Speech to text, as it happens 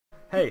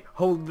Hey,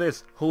 hold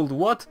this. Hold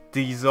what?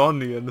 These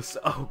onions.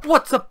 Oh,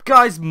 what's up,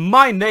 guys?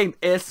 My name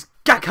is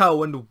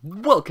Gekko and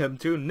welcome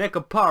to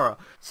Nekopara.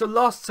 So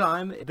last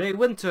time they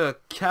went to a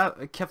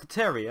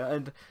cafeteria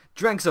and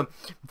drank some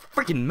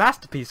freaking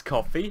masterpiece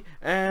coffee,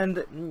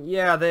 and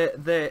yeah,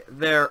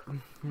 their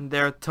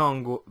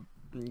tongue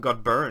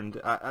got burned.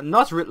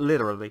 Not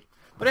literally.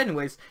 But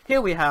anyways,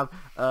 here we have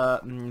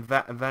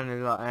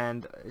vanilla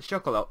and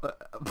chocolate.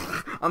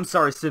 I'm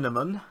sorry,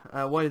 cinnamon.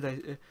 Why did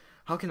I?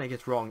 How can I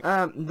get wrong?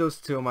 Those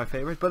two are my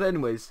favorite. But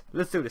anyways,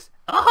 let's do this.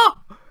 Oh!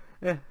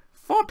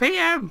 4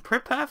 p.m.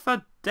 Prepare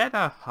for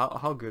dinner.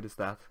 How good is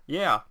that?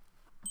 Yeah.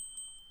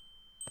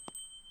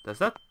 Does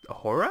that a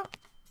horror?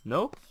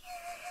 No.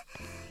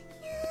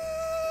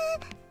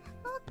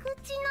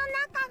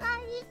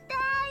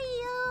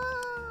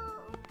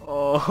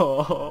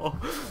 Oh,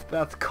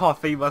 that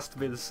coffee must have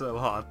been so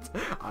hot.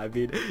 I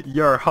mean,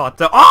 you're hot.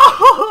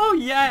 Oh,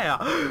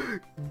 yeah!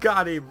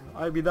 Got him!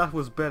 I mean, that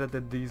was better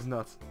than these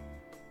nuts.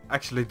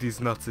 Actually, these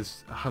nuts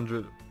is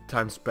 100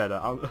 times better.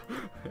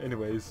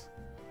 Anyways.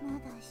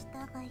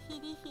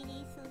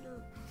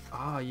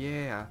 Ah,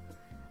 yeah.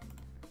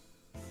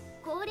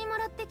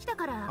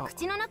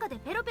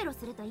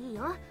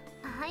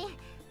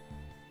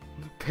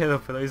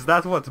 Pelo, is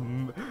that what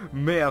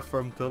Mea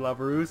from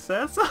Tobu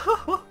says?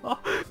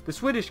 The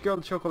Swedish girl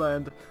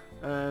CHOCOLA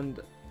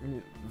and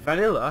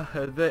vanilla,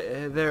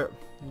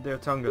 their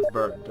tongue got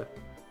burned.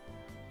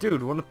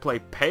 Dude, wanna play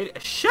pay?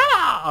 Shut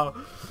up!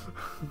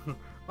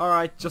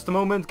 Alright, just a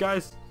moment,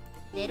 guys.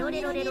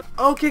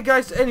 Okay,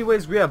 guys,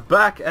 anyways, we are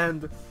back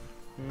and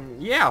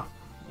yeah.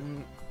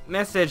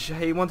 Message,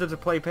 he wanted to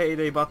play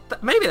Payday,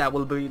 but maybe that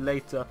will be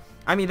later.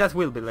 I mean, that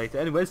will be later.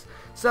 Anyways,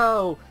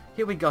 so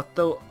here we got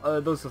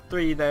those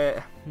three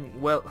there.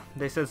 Well,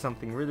 they said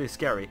something really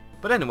scary.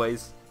 But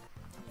anyways.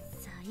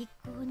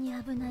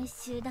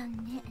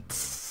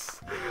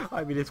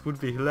 I mean, it would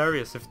be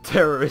hilarious if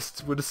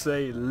terrorists would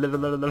say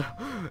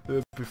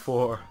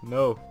before.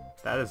 No,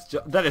 that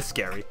is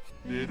scary.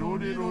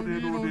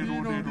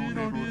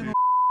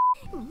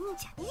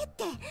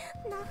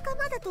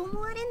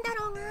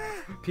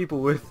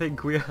 People will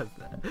think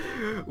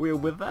we're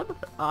with them?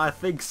 I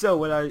think so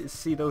when I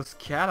see those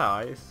cat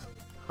eyes.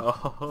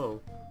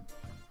 Oh.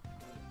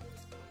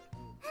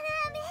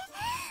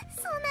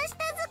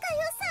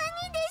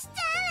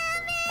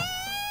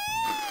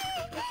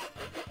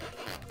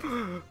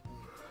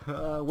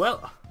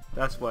 Well,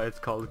 that's why it's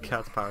called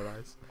Cat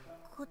Paradise.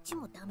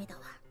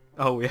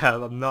 Oh yeah,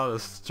 I'm not a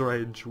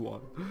strange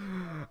one.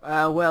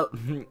 Well,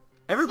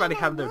 everybody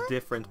have their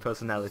different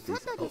personalities.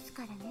 Oh.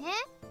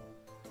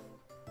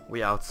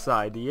 We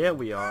outside, yeah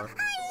we are.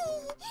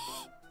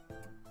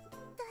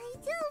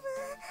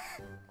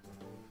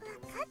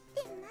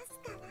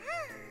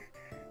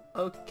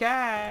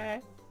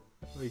 Okay.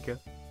 We go.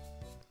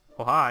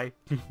 Oh hi.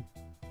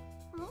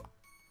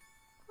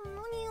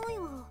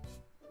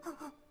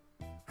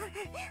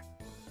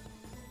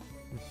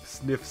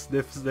 Sniff,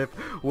 sniff, sniff.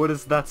 What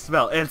does that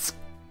smell? It's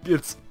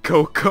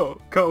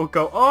cocoa.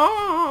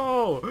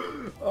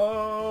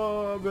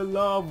 Oh, I'm in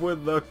love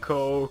with the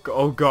coke.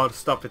 Oh God,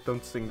 stop it!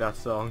 Don't sing that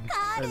song.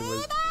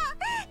 Anyways.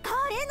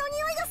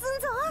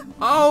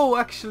 Oh,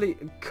 actually,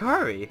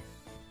 curry.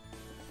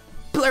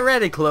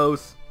 Pretty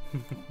close.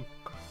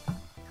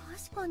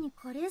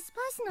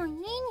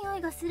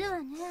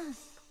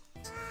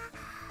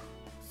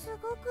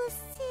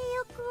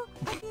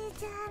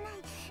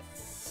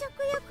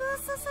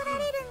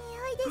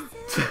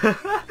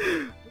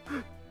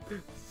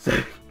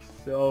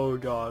 Oh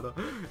God,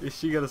 is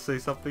she gonna say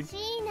something?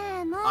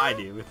 I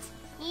knew it.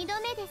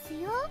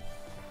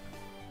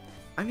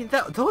 I mean,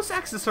 those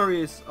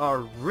accessories are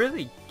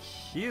really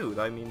cute.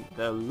 I mean,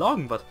 they're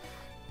long, but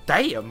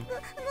damn.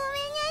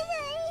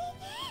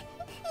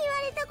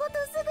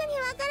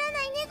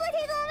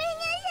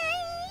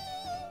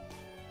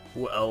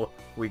 Well,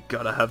 we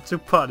gotta have to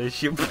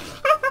punish you.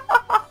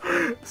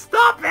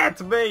 Stop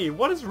it, me!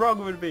 What is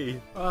wrong with me?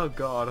 Oh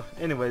God.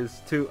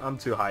 Anyways, I'm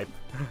too hype.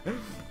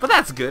 But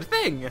that's a good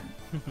thing.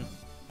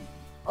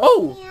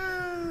 Oh!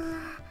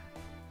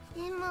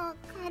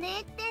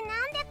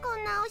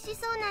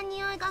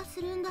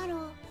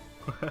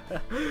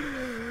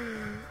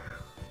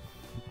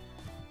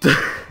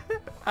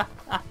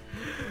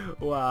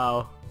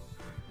 Wow.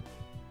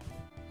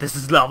 This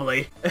is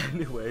lovely.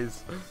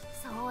 Anyways.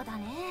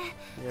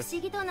 Yes.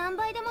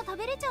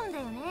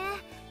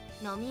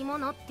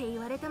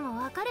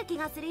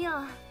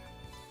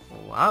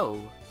 Wow.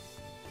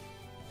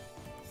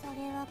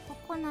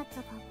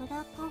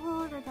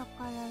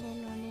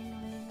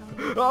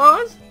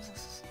 Oh,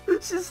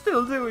 she's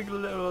still doing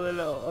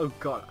little. Oh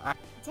God.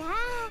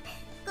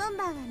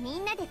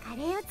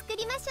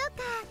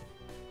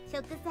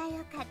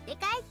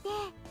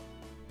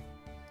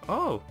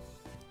 Oh.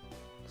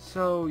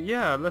 So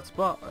yeah, let's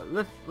buy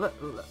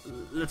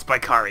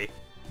curry.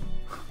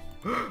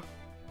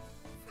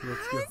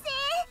 Let's go.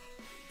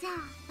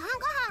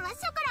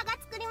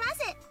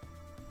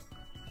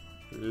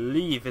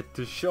 Leave it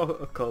to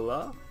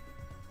CHOCOLA.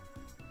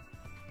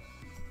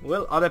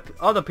 Well,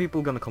 other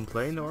people gonna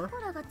complain or?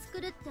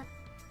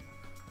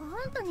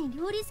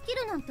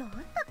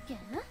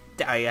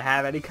 Do you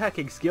have any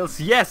cooking skills?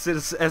 Yes,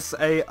 it's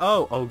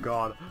SAO. Oh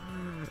god.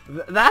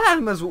 That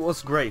anime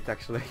was great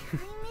actually.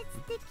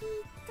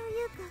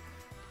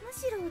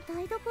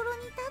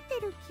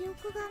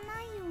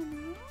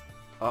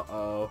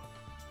 Uh-oh.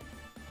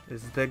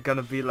 Is there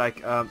gonna be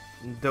like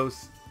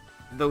those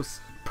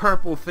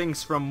purple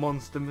things from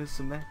Monster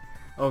Musume?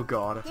 Oh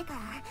god.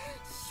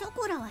 ショ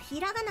コラは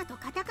ひらがなと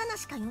カタカナ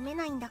しか読め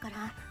ないんだか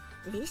ら、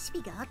レシ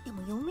ピがあって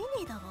も読めね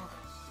えだろ。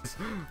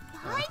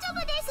大丈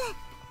夫です。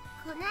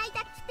この間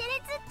キテ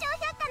レツ超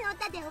百科の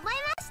歌で覚え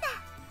まし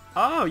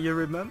た。Oh, you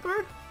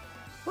remembered?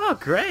 Wow,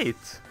 great.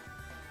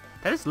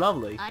 That is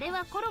lovely. あれ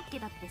はコロッケ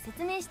だって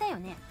説明したよ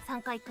ね。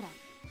3回くらい。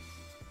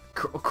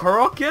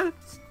Korokke?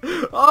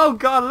 Oh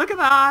god, look at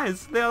the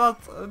eyes. They're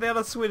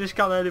not Swedish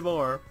color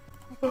anymore.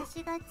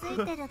 私がつい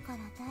てるから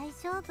大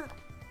丈夫。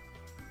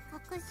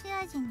隠し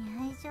味に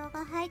愛情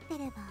が入って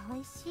れば美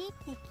味しいっ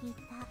て聞いた。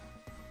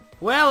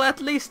Well,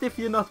 at least if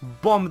you're not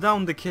bomb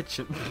down the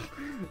kitchen.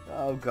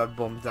 Oh god,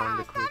 bomb down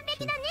the kitchen. 完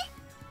璧だね。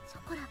ショ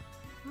コラ、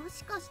も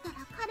しかしたら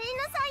カレー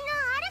の才能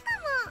あるか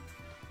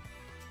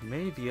も。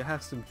Maybe you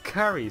have some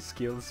curry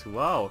skills.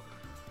 Wow.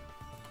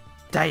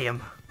 Damn. は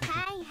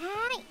い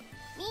はい。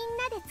みん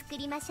なで作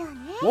りましょうね。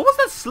What was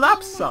that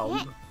slap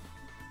sound?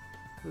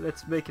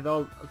 Let's make it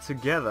all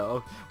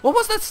together. What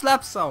was that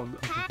slap sound?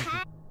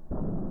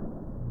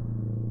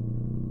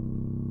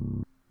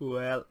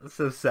 Well,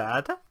 so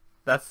sad.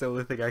 That's the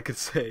only thing I could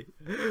say.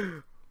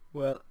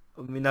 Well,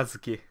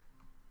 Minazuki.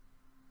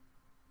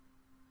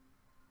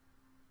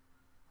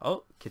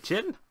 Oh,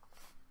 kitchen?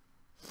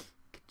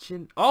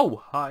 Kitchen. Oh,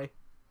 hi.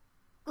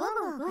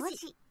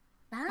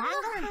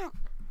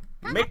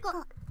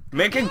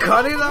 Making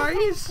curry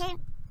rice?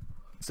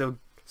 So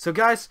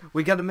guys,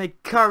 we gotta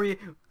make curry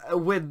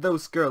with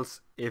those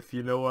girls, if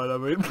you know what I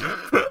mean.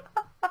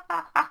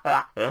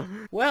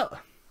 Well,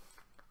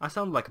 I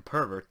sound like a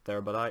pervert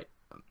there, but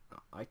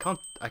I can't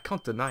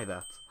deny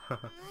that. だ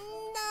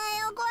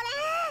よこれ。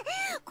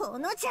こ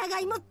のじゃが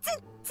いも全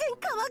然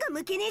皮が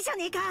むけねえじゃ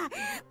ねえか。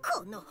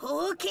この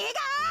包茎が。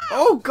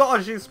Oh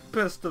god, she's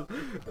pissed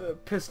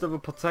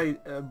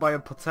by a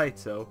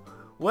potato.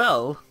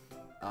 Well,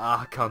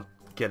 I can't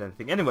get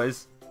anything.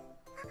 Anyways.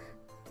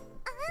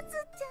 あず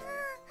ちゃ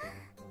ん、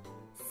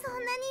そんな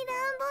に乱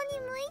暴に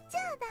剥いちゃ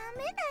ダメ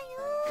だ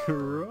よ。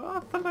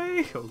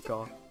Really? Oh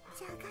god.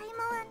 じゃがい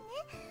もはね、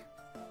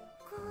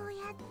こうや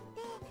って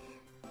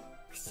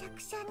くしゃ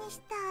くしゃにし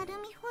たアル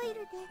ミホイル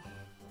で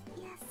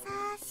優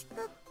しく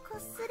こ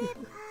すれ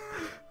ば。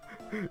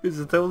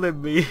Is it only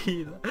me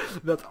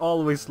that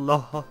always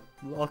lots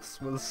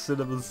when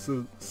cinnamon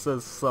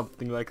says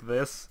something like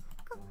this?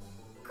 こ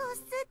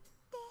すって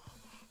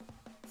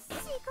し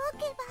ご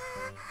けば。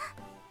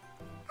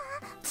あ、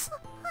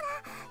ほら、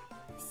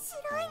白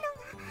いの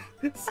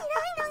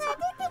が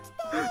出てき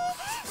て。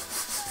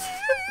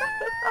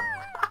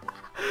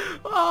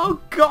Oh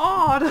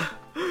god!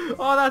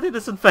 Oh, that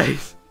innocent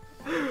face!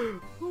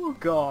 Oh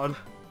god.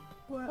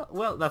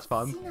 Well, that's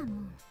fun.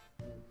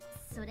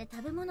 それ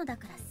食べ物だ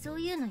からそう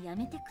いうのや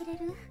めてくれ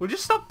る? Would you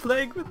stop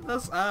playing with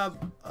us?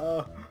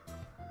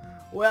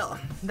 Well,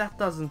 that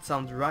doesn't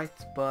sound right,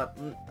 but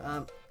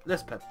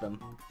let's pet them.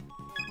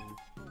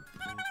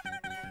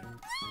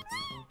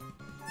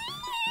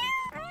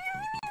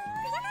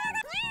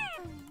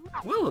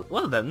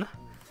 Well then.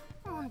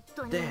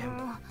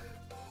 Damn.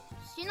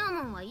 シナ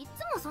モンはいつ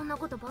もそんな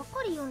ことばっ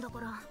かり言うんだか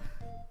ら。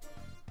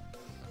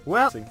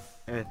Well,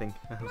 anything.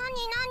 何？どうい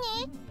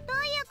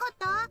うこ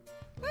と？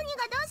何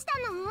がどうした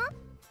の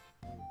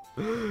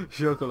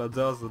？CHOCOLA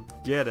doesn't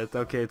get it.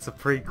 Okay, it's a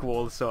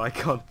prequel, so I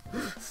can't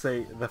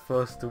say the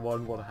first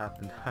one what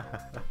happened.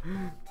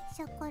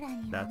 ショコラ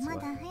にはま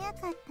だ早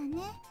かったね。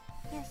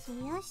よし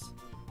よし。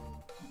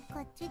こ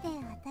っちで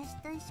私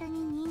と一緒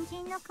に人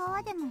参の皮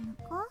でも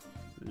剥こ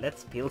う。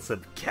Let's peel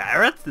some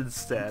carrots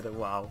instead.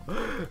 Wow.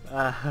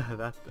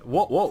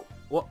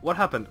 What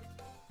happened?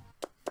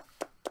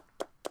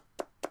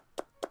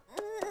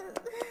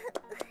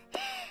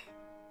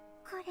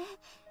 これ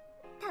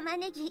玉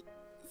ねぎ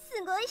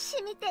すごい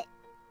染みて、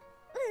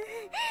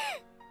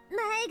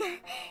前が見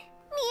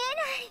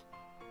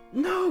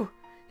えない。 No,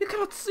 you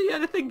cannot see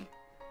anything.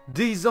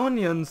 These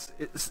onions.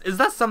 Is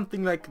that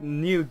something like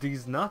new?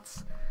 These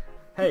nuts?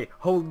 Hey,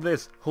 hold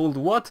this. Hold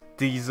what?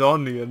 These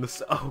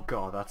onions. Oh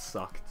god, that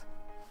sucked.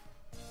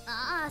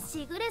 ああ、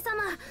しぐれ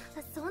様、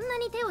そんな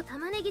に手を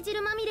玉ねぎ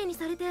汁まみれに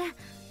されて。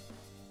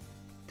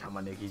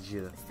玉ねぎ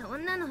汁。そ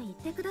んなの言っ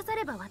てくださ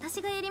れば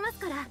私がやります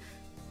から。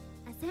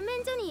洗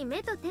面所に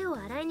目と手を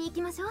洗いに行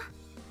きましょう。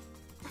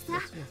さ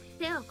あ、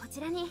手をこち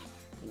らに。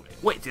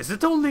Wait, is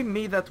it only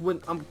me that when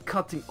I'm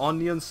cutting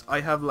onions,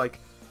 I have like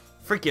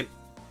freaking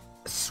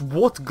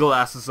SWAT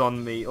glasses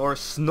on me or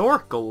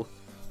snorkel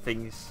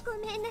things? ご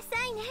めんな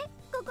さいね、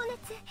ココナ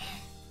ツ。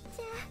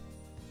じゃ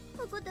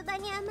あ、お言葉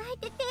に甘え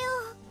て手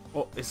を。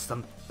Oh, is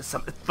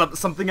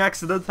something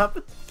accident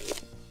happened?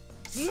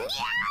 いやー、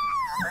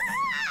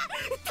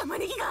玉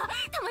ねぎ汁が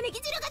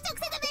直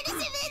接目に染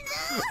み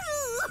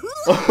る。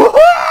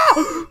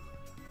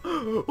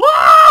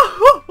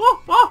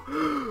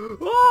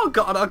Oh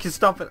god, okay,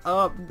 stop it.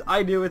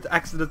 I knew it.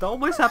 Accident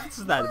always happens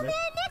in anime. ね、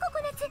コ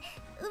コナツ。わ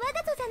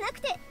ざとじゃなく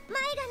て前が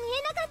見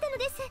えなかったの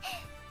です。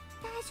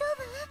大丈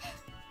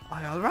夫？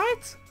 Are you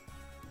alright?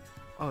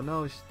 Oh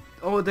no.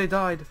 Oh, they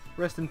died.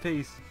 Rest in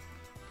peace.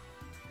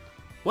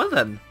 Well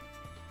then.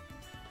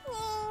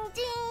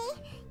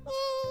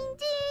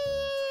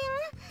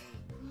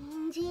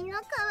 人参の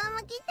皮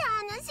むき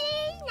楽しい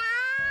な。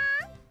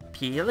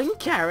 Peeling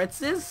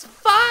carrots is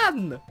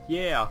fun!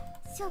 Yeah.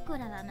 ショコ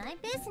ラはマイ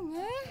ペース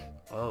ね。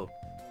 Oh.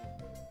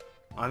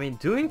 I mean,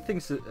 doing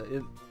things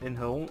in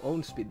her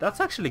own speed. That's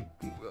actually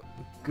a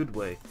good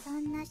way. そ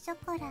んなショ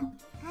コラ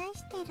愛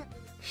してる。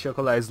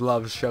 CHOCOLA is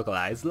love,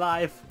 CHOCOLA is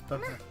life. とっ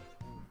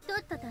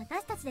とと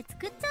私たちで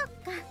作っちゃおっ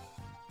か。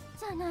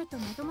じゃないと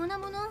まともな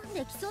もの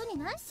できそうに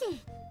ない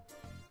し。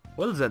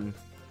 Well then.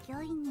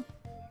 御意に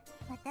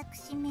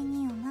私め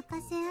にお任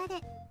せあ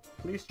れ。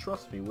 Please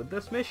trust me with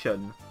this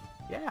mission.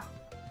 Yeah.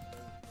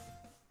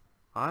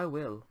 I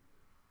will.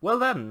 Well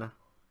then.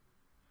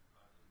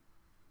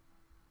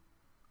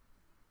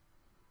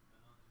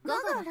 午後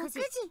6時、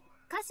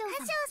カショ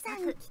さ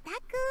ん帰宅。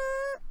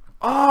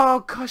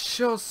 Oh,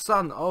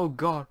 Kasho-san. Oh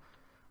god.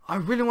 I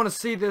really want to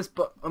see this,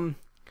 but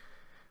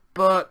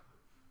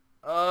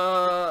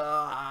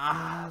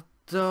I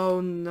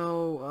don't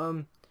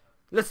know.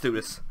 Let's do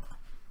this.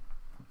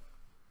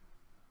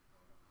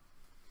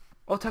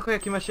 Oh,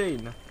 takoyaki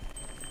machine.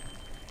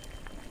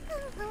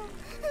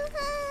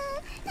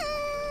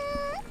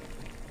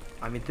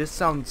 I mean, this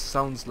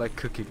sounds like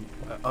cooking.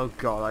 Oh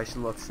god, I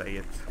should not say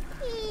it.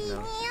 いい匂い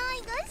が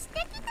し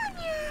てきたに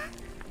ゃ。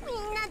み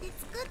んなで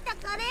作った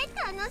カレ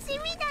ー楽し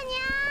みだに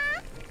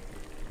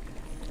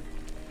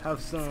ゃ。 Have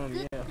some, 作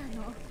っ yeah. た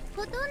の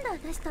ほとんど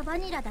私とバ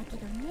ニラだけ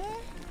どね。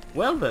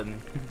 Well then.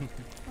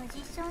 ポ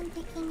ジション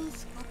的に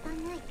仕方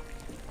ない。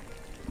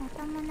ま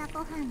ともな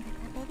ご飯が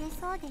食べれ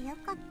そうでよ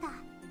かった。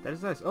 That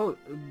is nice. Oh,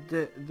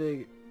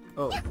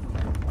 oh.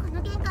 こ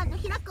の玄関の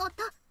開く音、ご主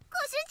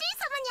人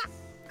様にゃ。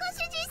ご主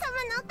人様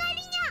のお帰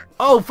りにゃ。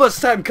 Oh, first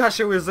time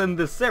Kasho is in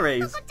this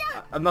series.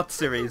 Not お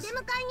series. 出迎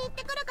えに行っ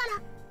てくるか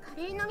ら、カ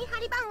レー飲み張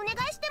り番お願い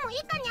してもい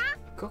いかにゃ。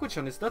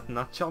 Koko-chan, is that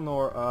Natchan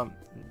or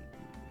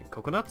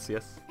coconuts?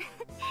 Yes.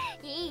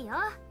 いいよ、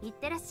いっ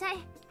てらっしゃ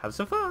い。 Have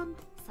some fun.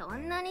 そ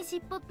んなに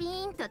尻尾ピ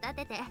ーンと立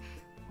てて、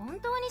本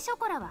当にショ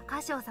コラは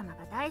カショウ様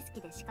が大好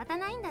きで仕方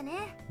ないんだ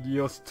ね。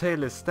 Your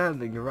tail is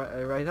standing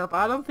right up.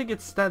 I don't think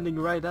it's standing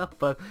right up,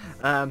 but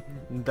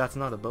that's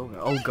not a boner.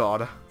 Oh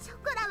god. ショ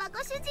コラはご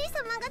主人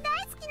様が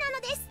大好きなの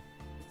です。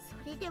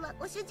それでは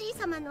ご主人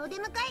様のお出迎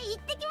え行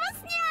ってきま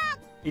すに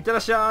ゃ。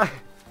 Itterashai.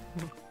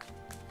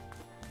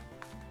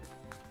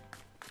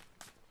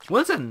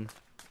 Wilson.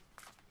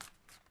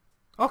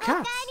 Oh, お帰りな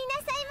cats. さ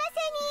いませ、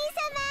兄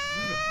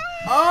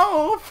様。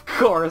 Oh, of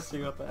course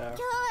you got that. 今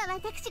日は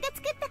私が作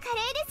ったカ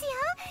レーですよ。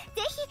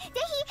ぜひぜ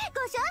ひご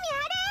賞味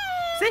あ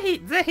れ。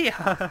 Zehi.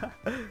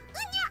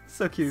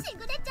 So cute. し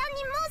ぐれちゃん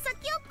にもう先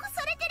を越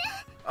されてる。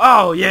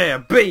 Oh yeah,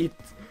 beat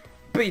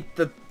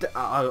the.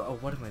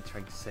 What am I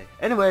trying to say?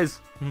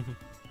 Anyways.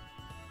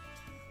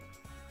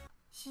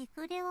 し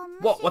ぐれはむ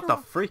しろ What the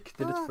freak?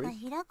 ド Did ア it が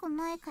freeze? 開く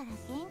前から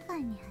玄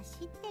関に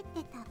走ってっ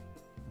てた。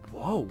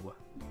 Whoa.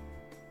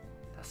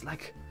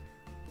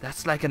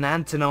 That's like an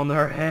antenna on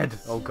her head.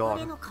 Oh しぐれ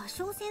god. の歌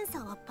唱センサ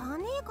ーはパ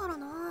ネーから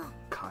な。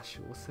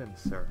 Casual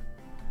sensor.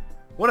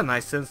 What a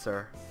nice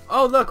sensor.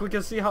 Oh look, we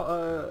can see how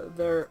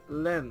their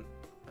length,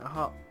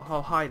 how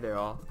high they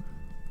are.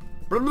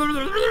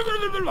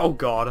 Oh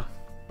god.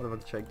 What am I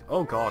checking?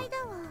 Oh この god. 間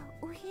は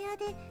お部屋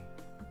で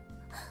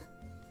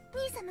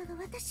兄様が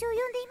私を呼ん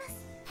でいま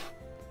す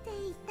って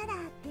言ったら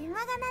電話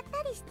が鳴っ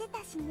たりして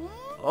たしね。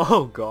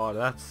 Oh god,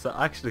 that's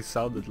actually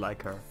sounded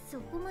like her. そ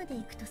こまで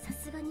行くとさ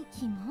すがに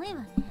キモい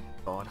わね。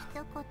 God. 一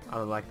言 I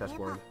don't like that 言え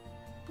ば word.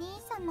 兄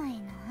様へ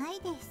の愛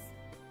です。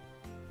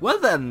 Well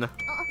then.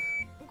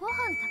 ご飯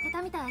炊け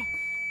たみたい。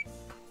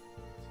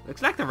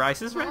 Looks like the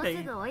rice is もうす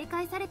ready. ぐ追い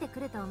返されてく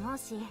ると思う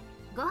し、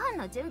ご飯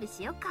の準備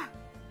しよっか。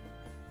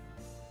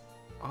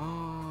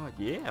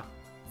 Yeah.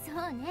 そう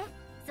ね、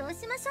そう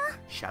しましょう。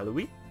 Shall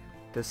we?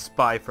 The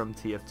spy from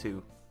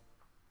TF2.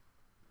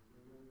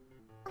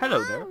 Hello あ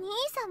there. 兄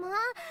様、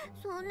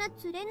そんな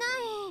釣れない。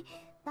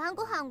晩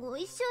ご飯ご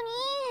一緒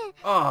に。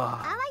 Ah.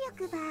 あわよ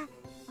くば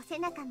お背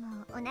中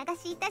もお流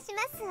しいたし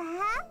ますわ。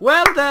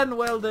 Well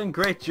then,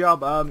 great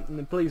job.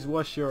 Please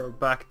wash your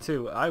back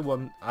too. I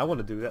want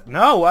to do that.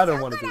 No, I don't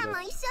want to ショ do コラも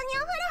that. 一緒に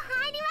お風呂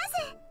入りま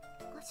す。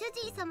ご主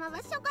人様は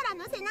ショコラ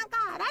の背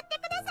中洗って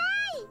くださ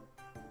い。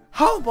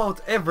 How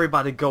about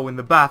everybody go in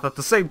the bath at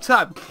the same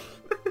time?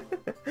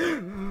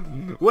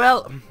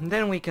 Well,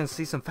 then we can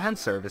see some fan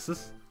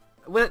services,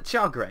 which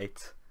are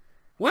great.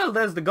 Well,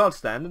 there's the god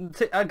stand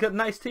and a good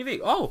nice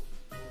TV. Oh,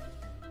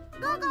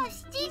 午後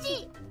7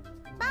時、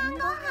晩ご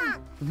飯。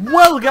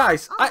 well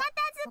guys, お片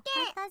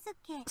付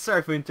け。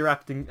 sorry for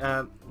interrupting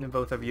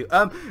both of you.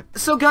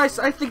 So guys,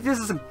 I think this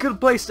is a good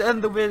place to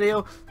end the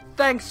video.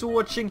 Thanks for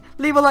watching.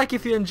 Leave a like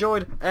if you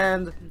enjoyed,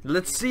 and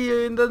let's see you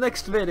in the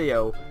next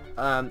video.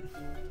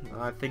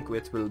 I think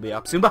it will be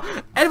up soon. But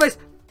anyways,